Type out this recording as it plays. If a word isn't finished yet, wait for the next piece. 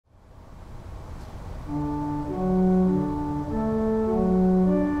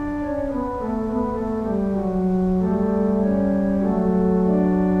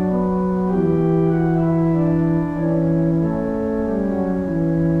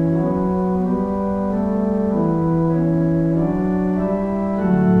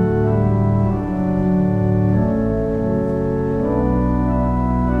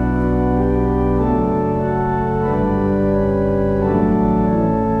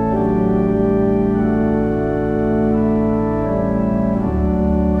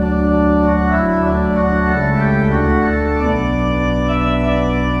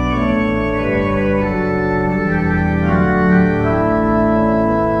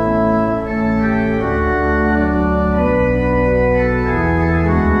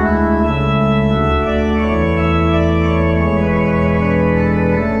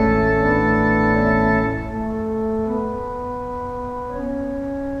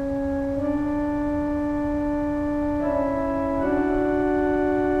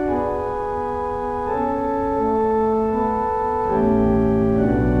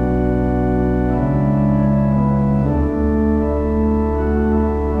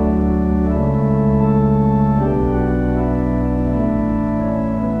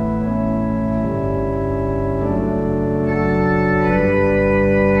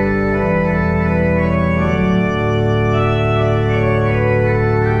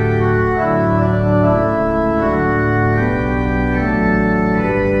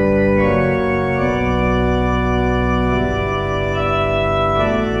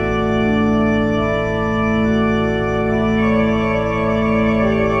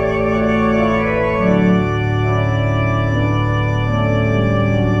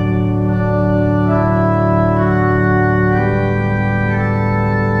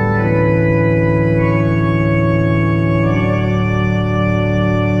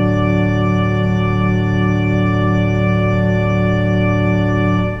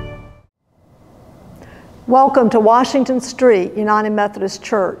Welcome to Washington Street United Methodist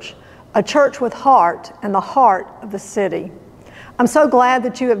Church, a church with heart and the heart of the city. I'm so glad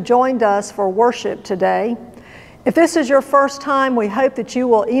that you have joined us for worship today. If this is your first time, we hope that you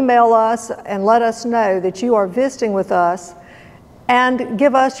will email us and let us know that you are visiting with us and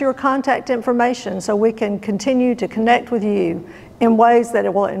give us your contact information so we can continue to connect with you in ways that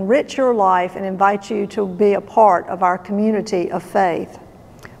it will enrich your life and invite you to be a part of our community of faith.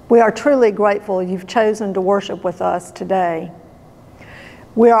 We are truly grateful you've chosen to worship with us today.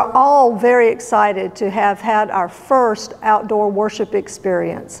 We are all very excited to have had our first outdoor worship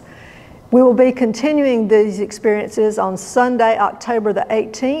experience. We will be continuing these experiences on Sunday, October the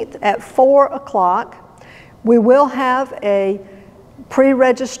 18th at 4 o'clock. We will have a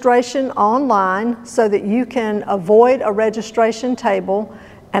pre-registration online so that you can avoid a registration table.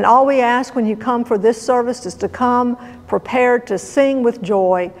 And all we ask when you come for this service is to come prepared to sing with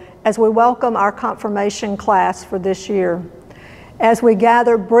joy as we welcome our confirmation class for this year. As we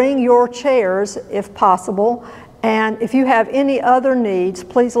gather, bring your chairs if possible, and if you have any other needs,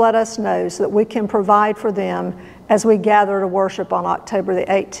 please let us know so that we can provide for them as we gather to worship on October the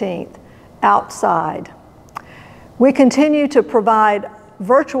 18th outside. We continue to provide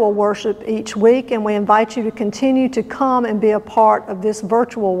virtual worship each week, and we invite you to continue to come and be a part of this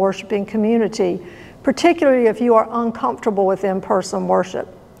virtual worshiping community, particularly if you are uncomfortable with in-person worship.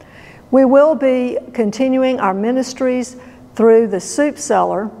 We will be continuing our ministries through the soup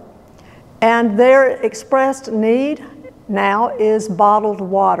cellar, and their expressed need now is bottled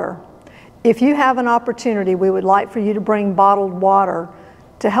water. If you have an opportunity, we would like for you to bring bottled water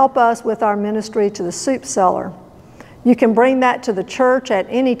to help us with our ministry to the soup cellar. You can bring that to the church at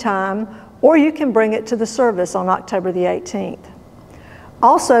any time, or you can bring it to the service on October the 18th.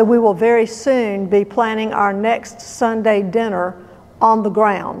 Also, we will very soon be planning our next Sunday dinner on the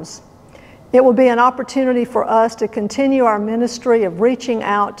grounds. It will be an opportunity for us to continue our ministry of reaching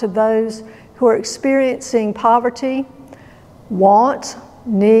out to those who are experiencing poverty, want,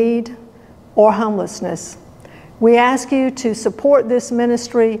 need, or homelessness. We ask you to support this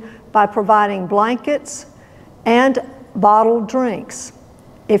ministry by providing blankets and bottled drinks.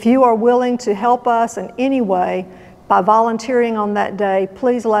 If you are willing to help us in any way by volunteering on that day,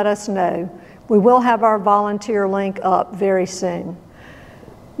 please let us know. We will have our volunteer link up very soon.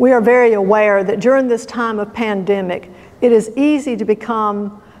 We are very aware that during this time of pandemic, it is easy to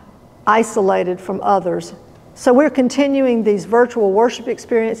become isolated from others. So we're continuing these virtual worship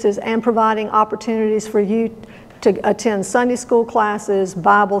experiences and providing opportunities for you to attend Sunday school classes,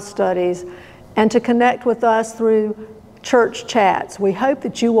 Bible studies, and to connect with us through church chats. We hope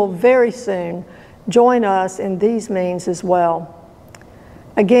that you will very soon join us in these means as well.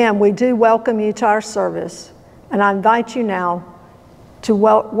 Again, we do welcome you to our service, and I invite you now to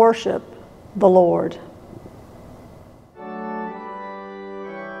worship the Lord.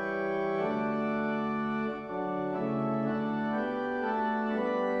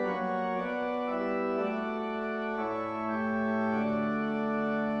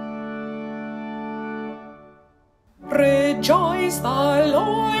 Rejoice, the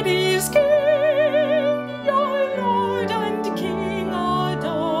Lord is King, your Lord and King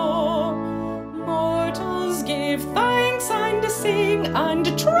adore. Mortals give thanks and sing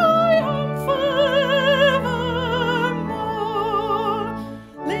and triumph evermore.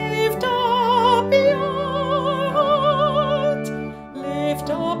 Lift up your heart, lift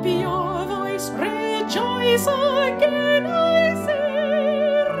up your voice, rejoice again, I say.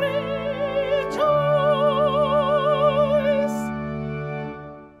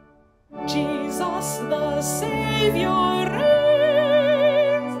 Jesus the Savior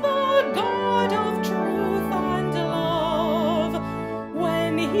reigns, the God of truth and love.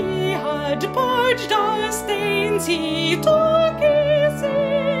 When he had purged our stains, he took his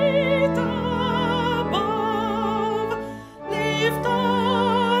seat above. Lift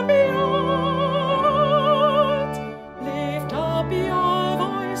up your heart, lift up your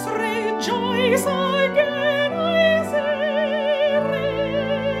voice, rejoice again, I say.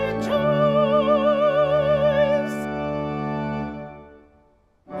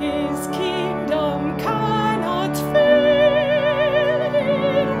 His kingdom cannot fail,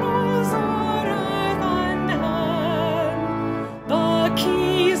 he rules o'er earth and heaven.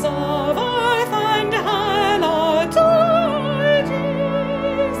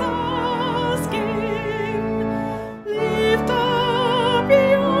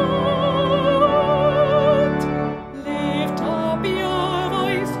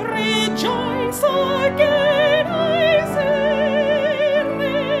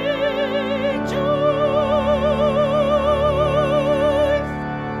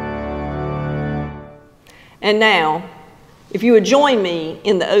 And now, if you would join me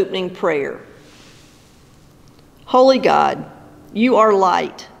in the opening prayer. Holy God, you are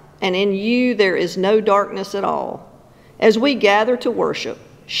light, and in you there is no darkness at all. As we gather to worship,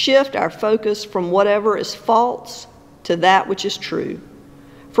 shift our focus from whatever is false to that which is true,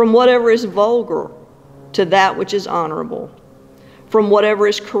 from whatever is vulgar to that which is honorable, from whatever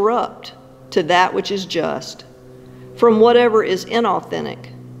is corrupt to that which is just, from whatever is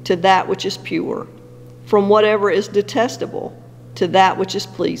inauthentic to that which is pure, from whatever is detestable to that which is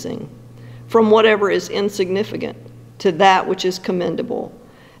pleasing, from whatever is insignificant to that which is commendable,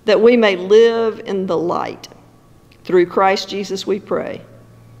 that we may live in the light. Through Christ Jesus we pray.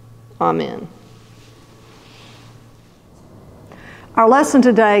 Amen. Our lesson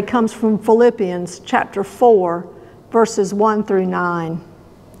today comes from Philippians chapter 4, verses 1 through 9.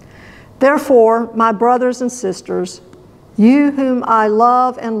 Therefore, my brothers and sisters, you whom I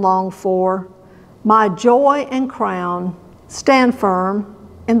love and long for, my joy and crown, stand firm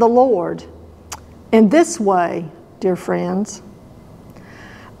in the Lord. In this way, dear friends,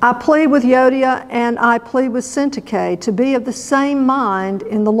 I plead with Euodia and I plead with Syntyche to be of the same mind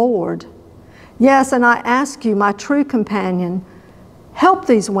in the Lord. Yes, and I ask you, my true companion, help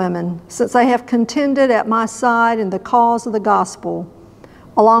these women, since they have contended at my side in the cause of the gospel,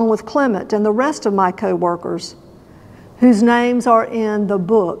 along with Clement and the rest of my co-workers, whose names are in the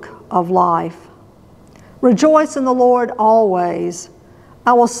book of life. Rejoice in the Lord always.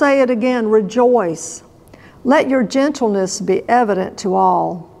 I will say it again, rejoice. Let your gentleness be evident to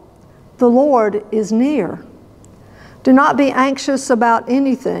all. The Lord is near. Do not be anxious about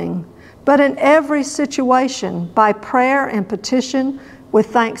anything, but in every situation, by prayer and petition, with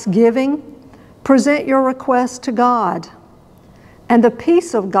thanksgiving, present your requests to God. And the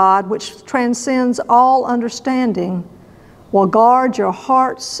peace of God, which transcends all understanding, will guard your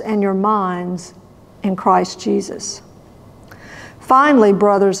hearts and your minds in Christ Jesus. Finally,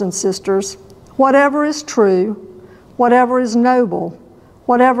 brothers and sisters, whatever is true, whatever is noble,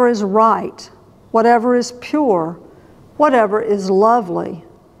 whatever is right, whatever is pure, whatever is lovely,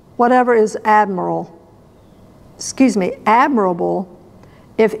 whatever is admirable,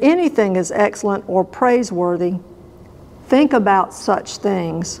 if anything is excellent or praiseworthy, think about such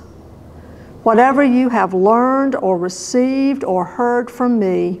things. Whatever you have learned or received or heard from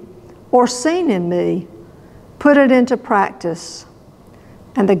me or seen in me, put it into practice,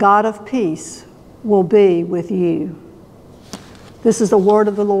 and the God of peace will be with you. This is the word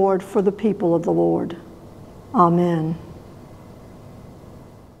of the Lord for the people of the Lord. Amen.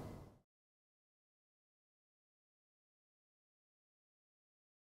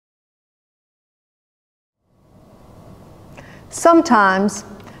 Sometimes,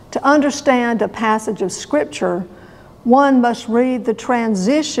 to understand a passage of Scripture, one must read the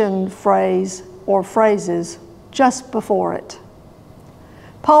transition phrase or phrases just before it.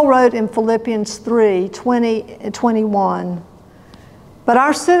 Paul wrote in Philippians 3, 20 and 21, "But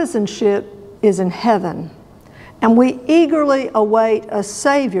our citizenship is in heaven, and we eagerly await a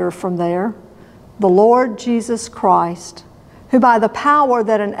Savior from there, the Lord Jesus Christ, who by the power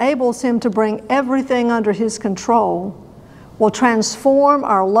that enables him to bring everything under his control, will transform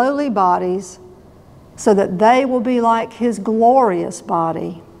our lowly bodies so that they will be like his glorious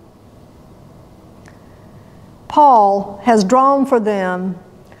body." Paul has drawn for them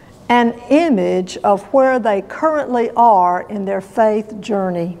an image of where they currently are in their faith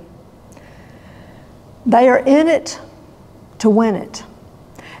journey. They are in it to win it.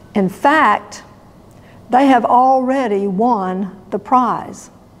 In fact, they have already won the prize.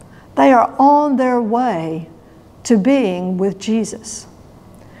 They are on their way to being with Jesus.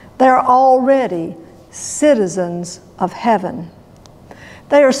 They are already citizens of heaven.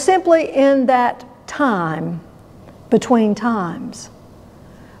 They are simply in that time between times.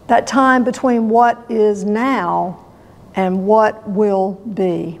 That time between what is now and what will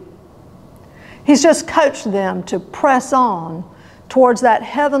be. He's just coached them to press on towards that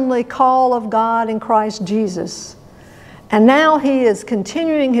heavenly call of God in Christ Jesus. And now he is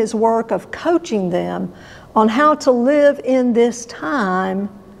continuing his work of coaching them on how to live in this time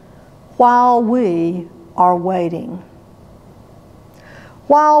while we are waiting.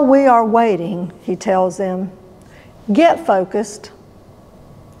 While we are waiting, he tells them, get focused.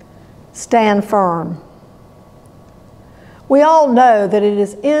 Stand firm. We all know that it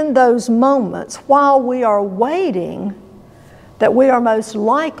is in those moments while we are waiting that we are most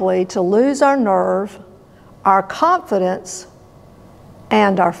likely to lose our nerve, our confidence,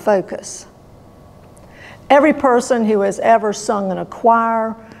 and our focus. Every person who has ever sung in a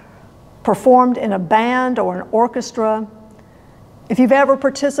choir, performed in a band or an orchestra, if you've ever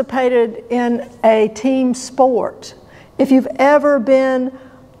participated in a team sport, if you've ever been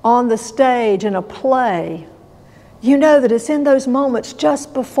on the stage in a play, you know that it's in those moments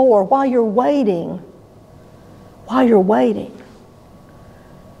just before, while you're waiting,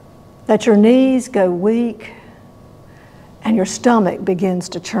 that your knees go weak and your stomach begins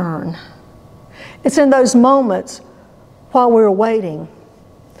to churn. It's in those moments while we're waiting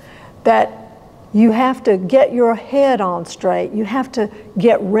that you have to get your head on straight. You have to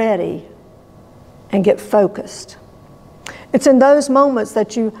get ready and get focused. It's in those moments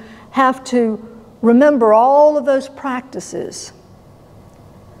that you have to remember all of those practices.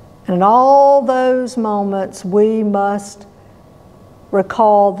 And in all those moments, we must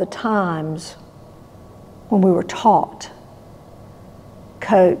recall the times when we were taught,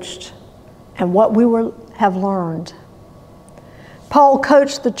 coached, and what we have learned. Paul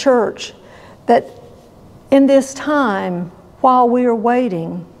coached the church that in this time, while we are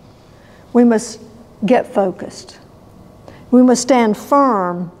waiting, we must get focused. We must stand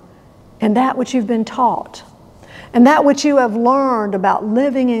firm in that which you've been taught and that which you have learned about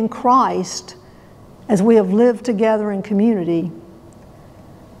living in Christ as we have lived together in community.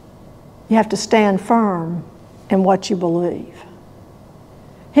 You have to stand firm in what you believe.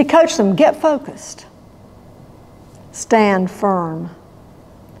 He coached them, get focused, stand firm.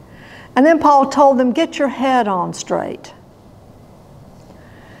 And then Paul told them, get your head on straight.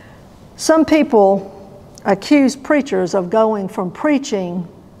 Some people accuse preachers of going from preaching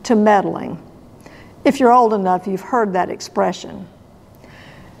to meddling. If you're old enough, you've heard that expression.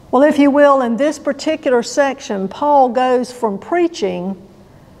 Well, if you will, in this particular section, Paul goes from preaching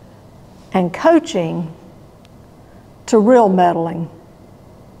and coaching to real meddling.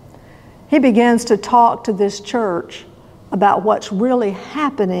 He begins to talk to this church about what's really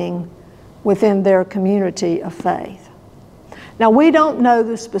happening within their community of faith. Now, we don't know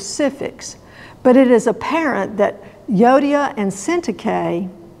the specifics, but it is apparent that Euodia and Syntyche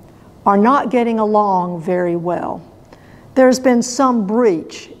are not getting along very well. There's been some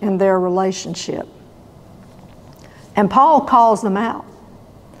breach in their relationship. And Paul calls them out,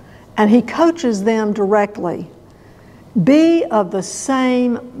 and he coaches them directly. Be of the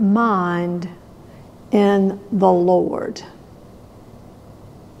same mind in the Lord.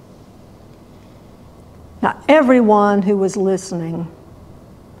 Now, everyone who was listening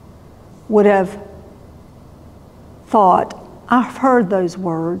would have thought, I've heard those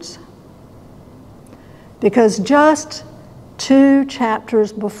words. Because just 2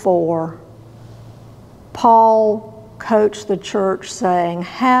 chapters before, Paul coached the church saying,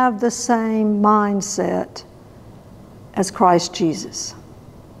 have the same mindset as Christ Jesus.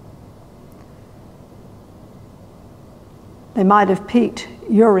 They might have piqued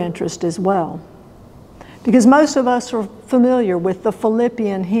your interest as well. Because most of us are familiar with the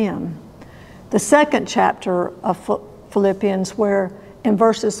Philippian hymn, the 2nd chapter of Philippians, where in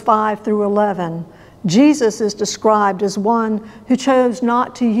verses 5 through 11, Jesus is described as one who chose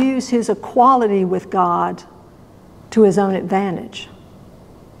not to use his equality with God to his own advantage.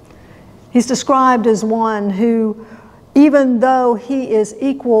 He's described as one who, even though he is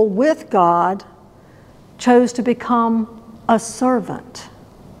equal with God, chose to become a servant.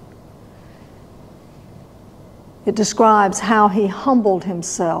 It describes how he humbled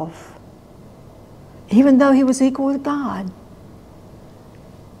himself, even though he was equal with God,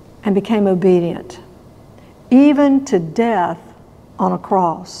 and became obedient, even to death on a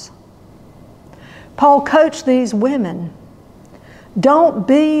cross. Paul coached these women, don't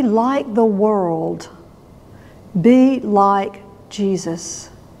be like the world, be like Jesus.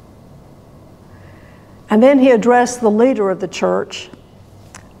 And then he addressed the leader of the church,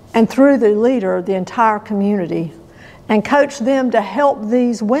 and through the leader, the entire community, and coached them to help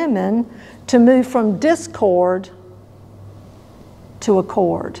these women to move from discord to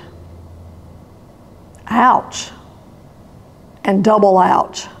accord. Ouch, and double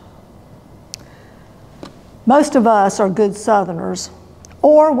ouch. Most of us are good Southerners,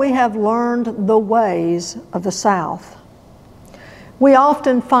 or we have learned the ways of the South. We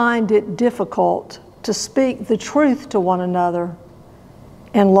often find it difficult to speak the truth to one another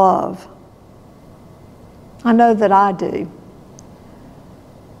in love. I know that I do.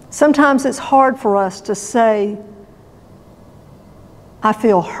 Sometimes it's hard for us to say, I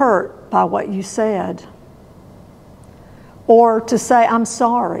feel hurt by what you said, or to say, I'm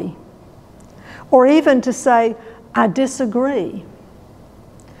sorry, or even to say, I disagree.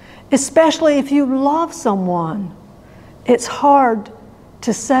 Especially if you love someone, it's hard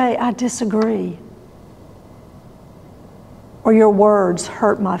to say, I disagree, or your words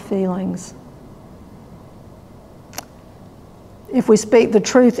hurt my feelings. If we speak the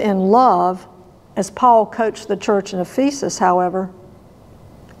truth in love, as Paul coached the church in Ephesus, however,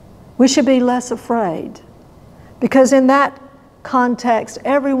 we should be less afraid, because in that context,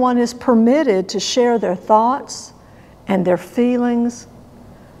 everyone is permitted to share their thoughts and their feelings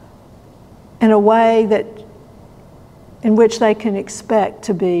in a way in which they can expect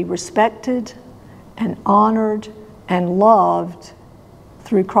to be respected and honored and loved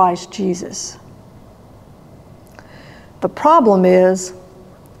through Christ Jesus. The problem is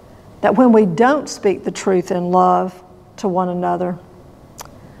that when we don't speak the truth in love to one another,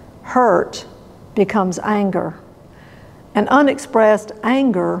 hurt becomes anger, and unexpressed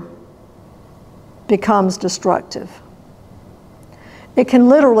anger becomes destructive. It can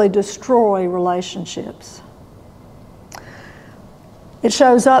literally destroy relationships. It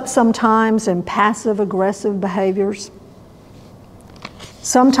shows up sometimes in passive-aggressive behaviors.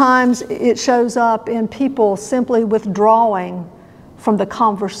 Sometimes it shows up in people simply withdrawing from the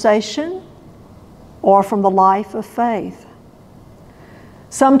conversation or from the life of faith.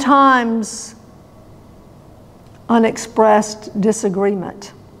 Sometimes unexpressed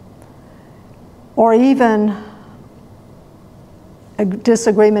disagreement, or even a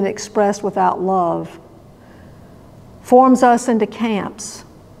disagreement expressed without love, forms us into camps.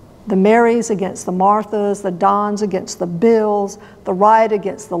 The Marys against the Marthas, the Dons against the Bills, the right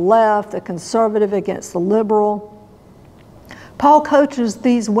against the left, the conservative against the liberal. Paul coaches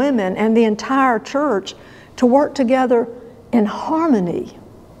these women and the entire church to work together in harmony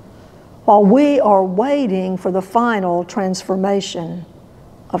while we are waiting for the final transformation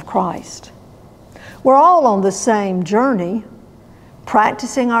of Christ. We're all on the same journey,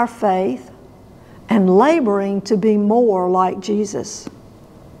 practicing our faith and laboring to be more like Jesus.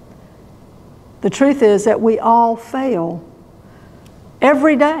 The truth is that we all fail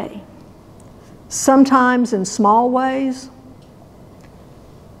every day, sometimes in small ways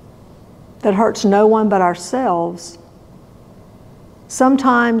that hurts no one but ourselves,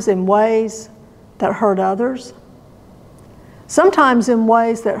 sometimes in ways that hurt others, sometimes in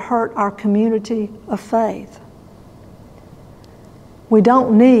ways that hurt our community of faith. We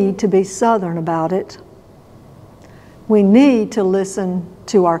don't need to be Southern about it. We need to listen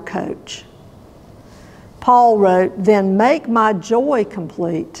to our coach. Paul wrote, "Then make my joy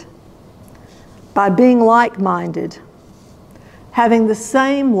complete by being like-minded, having the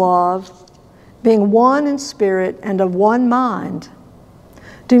same love, being one in spirit and of one mind.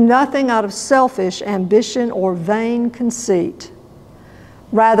 Do nothing out of selfish ambition or vain conceit.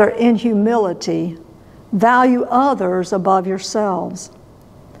 Rather, in humility, value others above yourselves,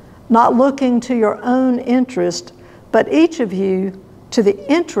 not looking to your own interest, but each of you to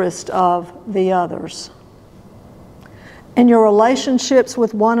the interest of the others. In your relationships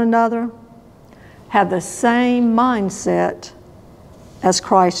with one another, have the same mindset as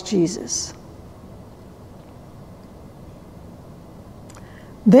Christ Jesus."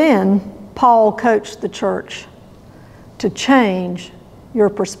 Then Paul coached the church to change your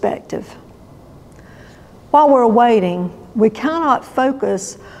perspective. While we're waiting, we cannot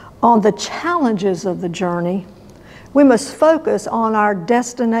focus on the challenges of the journey. We must focus on our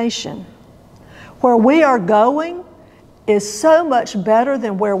destination. Where we are going is so much better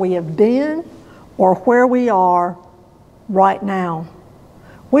than where we have been or where we are right now.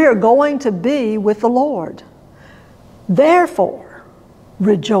 We are going to be with the Lord. Therefore,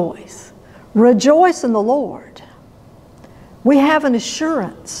 rejoice. Rejoice in the Lord. We have an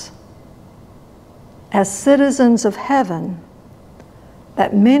assurance as citizens of heaven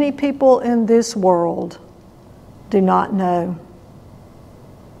that many people in this world do not know.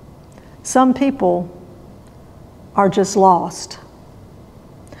 Some people are just lost.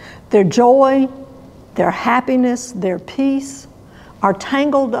 Their joy, their happiness, their peace are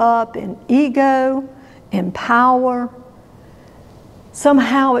tangled up in ego, in power.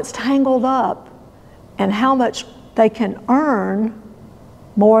 Somehow it's tangled up in how much they can earn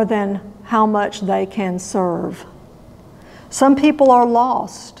more than how much they can serve. Some people are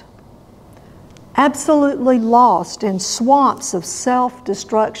lost, absolutely lost in swamps of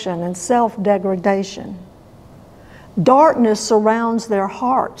self-destruction and self-degradation. Darkness surrounds their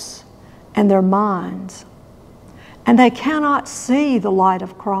hearts and their minds, and they cannot see the light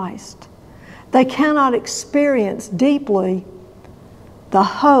of Christ. They cannot experience deeply the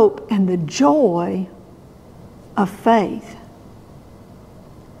hope and the joy of faith.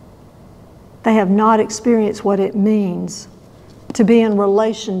 They have not experienced what it means to be in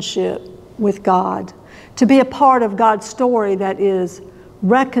relationship with God, to be a part of God's story that is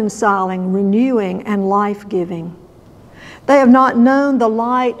reconciling, renewing, and life-giving. They have not known the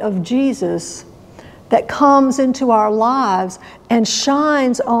light of Jesus that comes into our lives and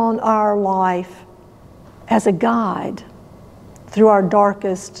shines on our life as a guide through our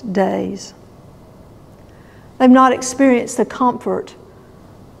darkest days. They've not experienced the comfort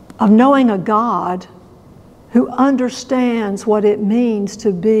of knowing a God who understands what it means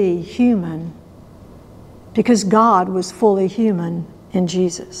to be human, because God was fully human in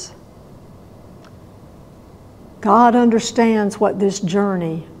Jesus. God understands what this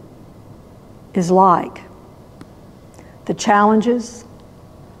journey is like. The challenges,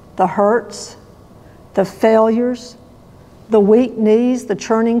 the hurts, the failures, the weak knees, the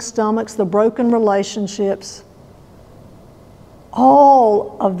churning stomachs, the broken relationships,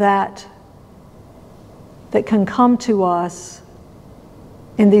 all of that can come to us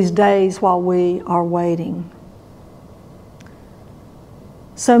in these days while we are waiting.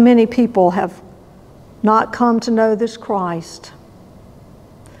 So many people have not come to know this Christ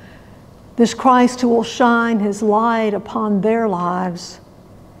who will shine His light upon their lives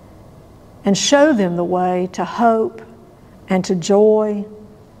and show them the way to hope and to joy,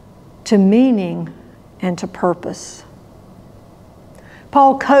 to meaning and to purpose.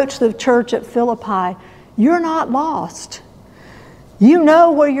 Paul coached the church at Philippi. You're not lost. You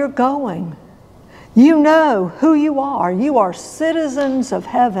know where you're going. You know who you are. You are citizens of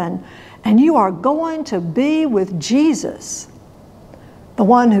heaven, and you are going to be with Jesus, the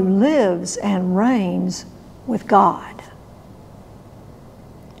one who lives and reigns with God.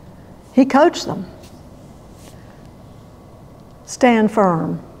 He coached them. Stand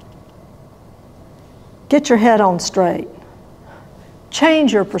firm. Get your head on straight.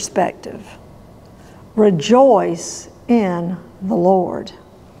 Change your perspective. Rejoice in the Lord.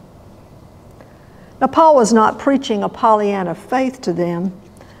 Now, Paul was not preaching a Pollyanna faith to them.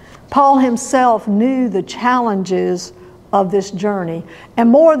 Paul himself knew the challenges of this journey, and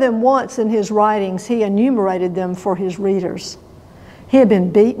more than once in his writings, he enumerated them for his readers. He had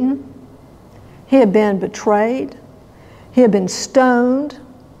been beaten. He had been betrayed. He had been stoned,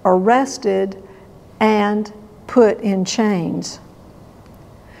 arrested, and put in chains.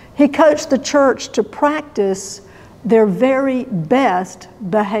 He coached the church to practice their very best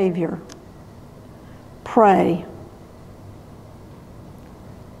behavior. Pray.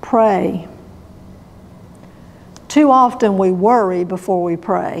 Pray. Too often we worry before we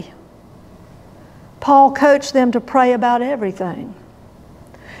pray. Paul coached them to pray about everything.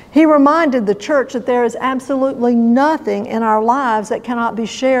 He reminded the church that there is absolutely nothing in our lives that cannot be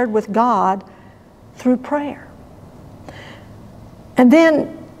shared with God through prayer. And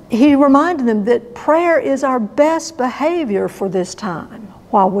then he reminded them that prayer is our best behavior for this time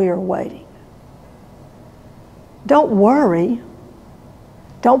while we are waiting. Don't worry.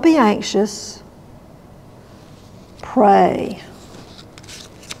 Don't be anxious. Pray.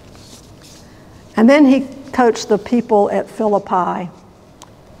 And then he coached the people at Philippi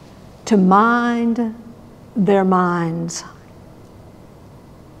to mind their minds.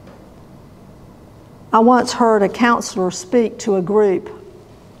 I once heard a counselor speak to a group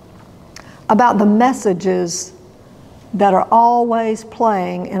about the messages that are always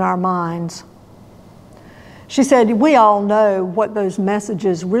playing in our minds. She said, we all know what those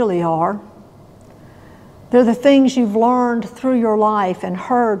messages really are. They're the things you've learned through your life and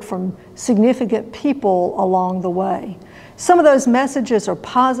heard from significant people along the way. Some of those messages are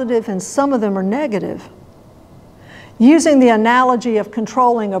positive and some of them are negative. Using the analogy of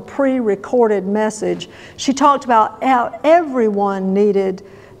controlling a pre-recorded message, she talked about how everyone needed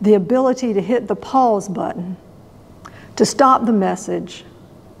the ability to hit the pause button, to stop the message,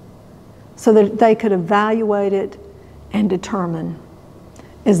 so that they could evaluate it and determine,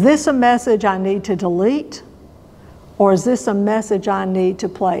 is this a message I need to delete, or is this a message I need to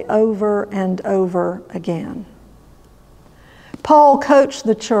play over and over again? Paul coached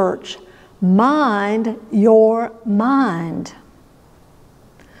the church, mind your mind.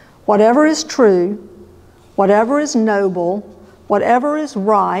 Whatever is true, whatever is noble, whatever is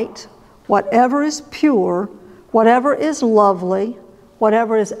right, whatever is pure, whatever is lovely,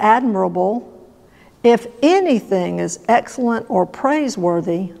 whatever is admirable, if anything is excellent or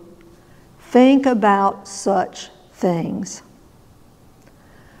praiseworthy, think about such things.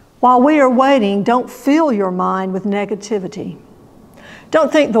 While we are waiting, don't fill your mind with negativity.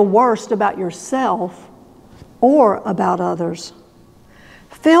 Don't think the worst about yourself or about others.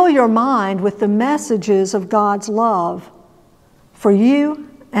 Fill your mind with the messages of God's love for you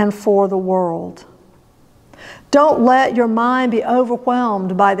and for the world. Don't let your mind be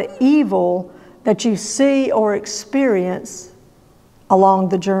overwhelmed by the evil that you see or experience along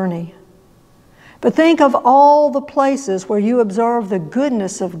the journey. But think of all the places where you observe the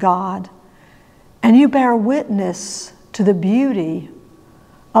goodness of God and you bear witness to the beauty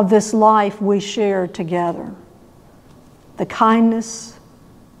of this life we share together. The kindness,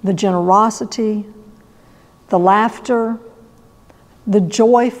 the generosity, the laughter, the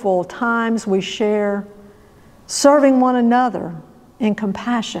joyful times we share, serving one another in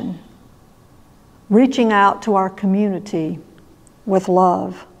compassion, reaching out to our community with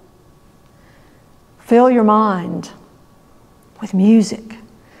love. Fill your mind with music,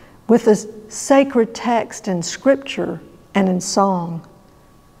 with the sacred text in Scripture and in song.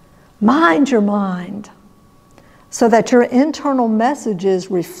 Mind your mind so that your internal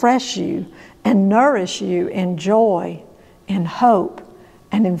messages refresh you and nourish you in joy, in hope,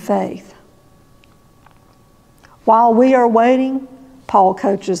 and in faith. While we are waiting, Paul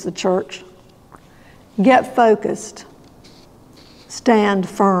coaches the church, get focused, stand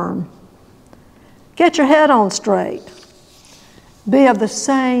firm, get your head on straight, be of the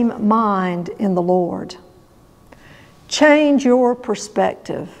same mind in the Lord. Change your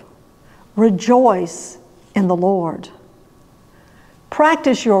perspective, rejoice in the Lord.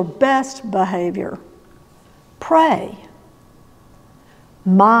 Practice your best behavior, pray.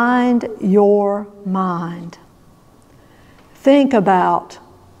 Mind your mind. Think about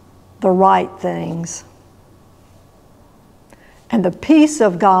the right things. And the peace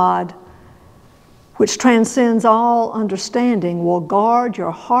of God, which transcends all understanding, will guard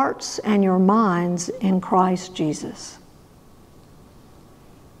your hearts and your minds in Christ Jesus.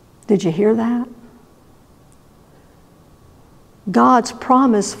 Did you hear that? God's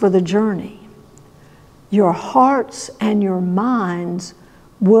promise for the journey. Your hearts and your minds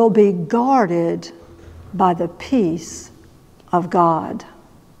will be guarded by the peace of God.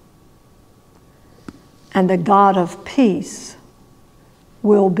 And the God of peace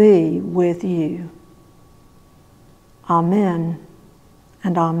will be with you. Amen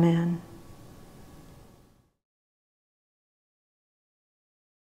and amen.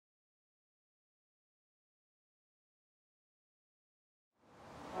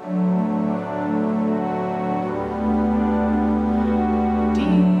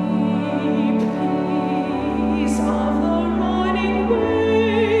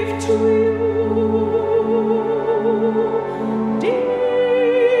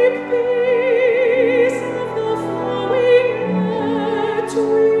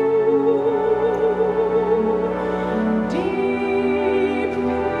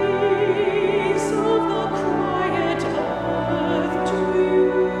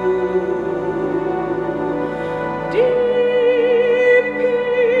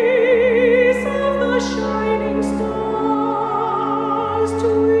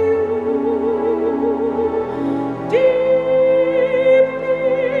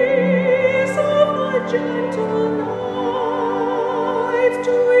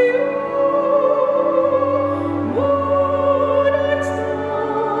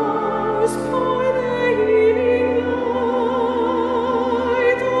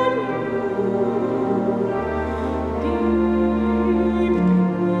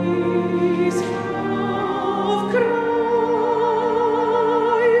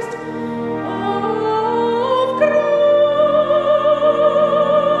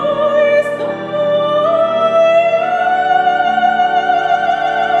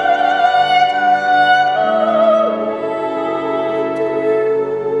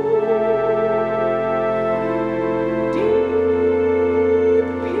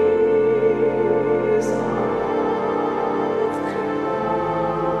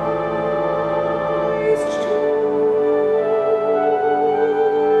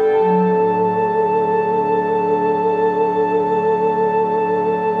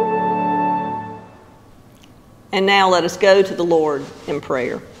 And now let us go to the Lord in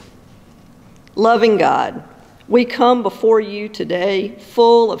prayer. Loving God, we come before you today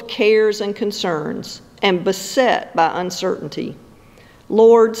full of cares and concerns and beset by uncertainty.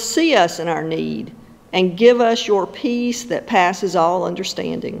 Lord, see us in our need and give us your peace that passes all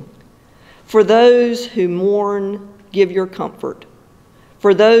understanding. For those who mourn, give your comfort.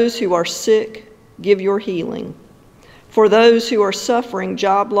 For those who are sick, give your healing. For those who are suffering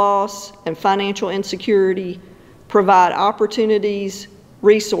job loss and financial insecurity, provide opportunities,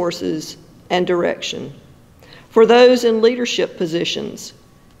 resources, and direction. For those in leadership positions,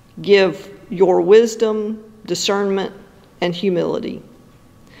 give your wisdom, discernment, and humility.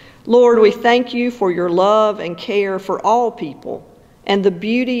 Lord, we thank you for your love and care for all people and the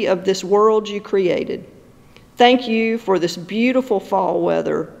beauty of this world you created. Thank you for this beautiful fall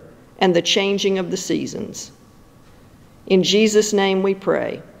weather and the changing of the seasons. In Jesus' name we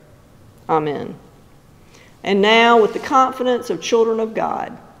pray. Amen. And now, with the confidence of children of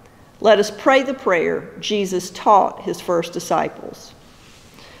God, Let us pray the prayer Jesus taught his first disciples.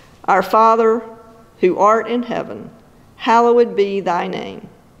 Our Father, who art in heaven, hallowed be thy name.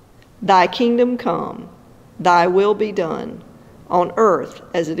 Thy kingdom come, thy will be done, on earth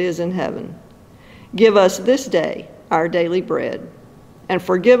as it is in heaven. Give us this day our daily bread, and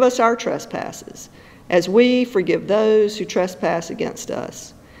forgive us our trespasses, as we forgive those who trespass against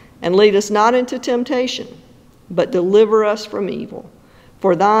us. And lead us not into temptation, but deliver us from evil.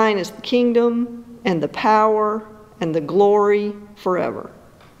 For thine is the kingdom, and the power, and the glory forever.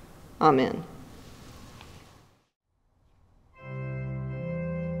 Amen.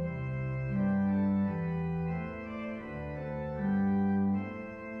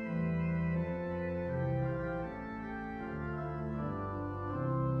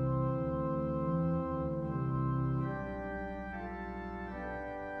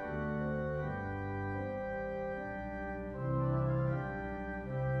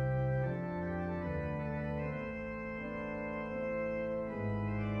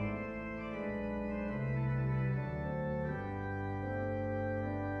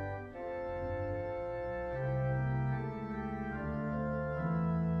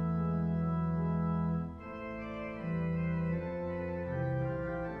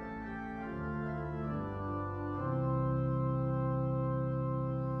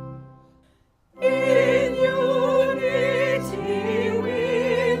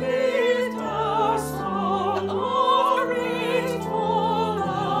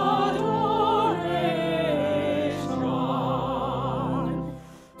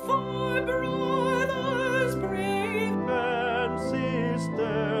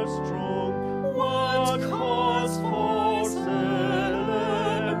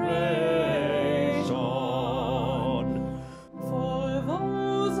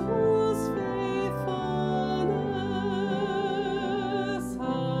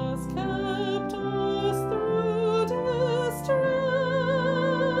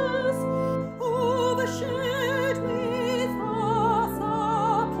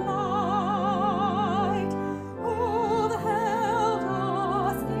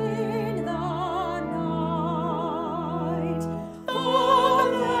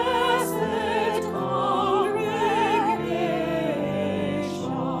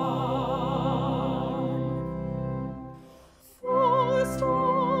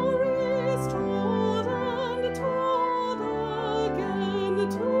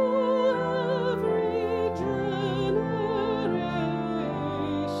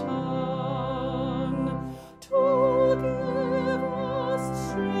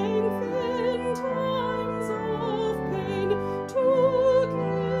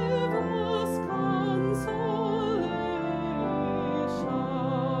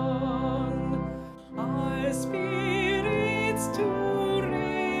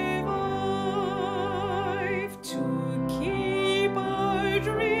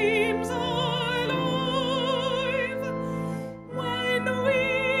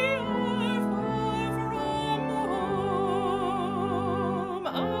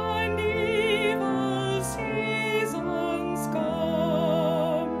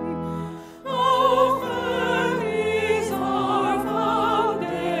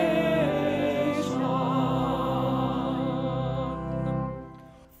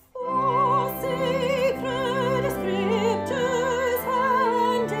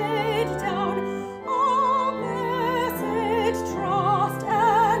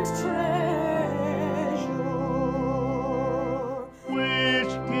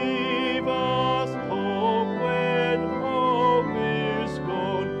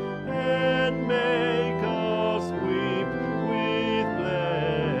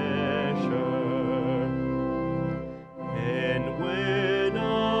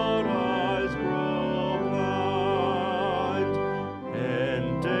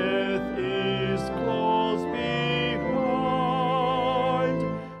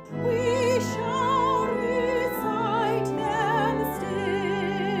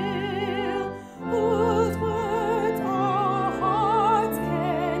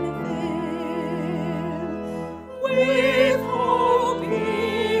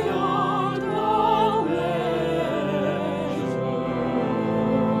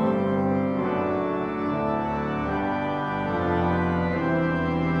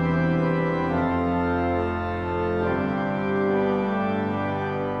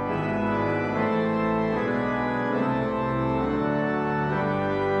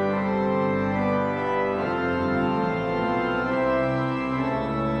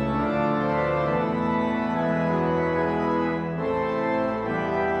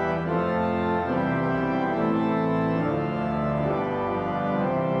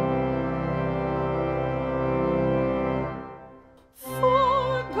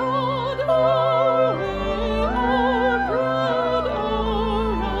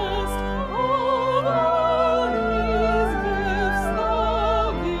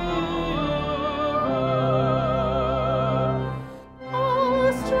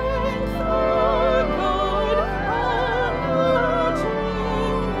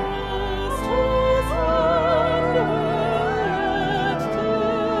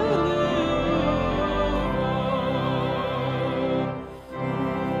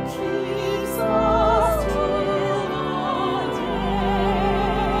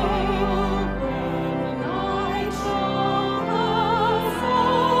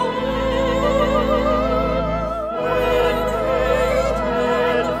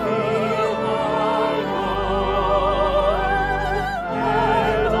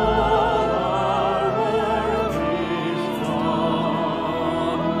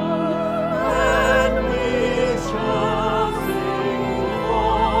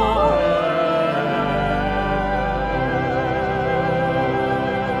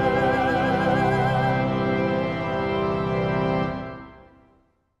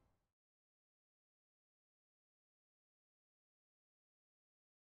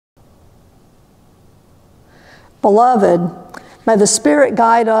 Beloved, may the Spirit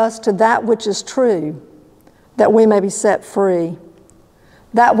guide us to that which is true, that we may be set free,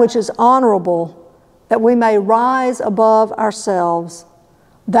 that which is honorable, that we may rise above ourselves,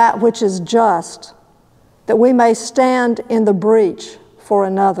 that which is just, that we may stand in the breach for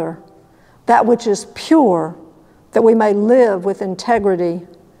another, that which is pure, that we may live with integrity,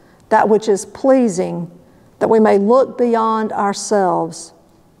 that which is pleasing, that we may look beyond ourselves,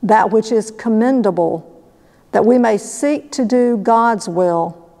 that which is commendable, that we may seek to do God's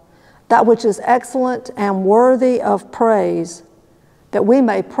will, that which is excellent and worthy of praise, that we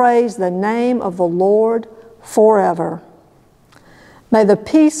may praise the name of the Lord forever. May the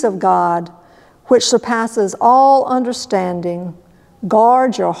peace of God, which surpasses all understanding,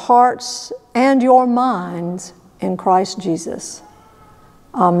 guard your hearts and your minds in Christ Jesus.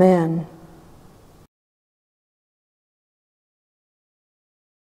 Amen.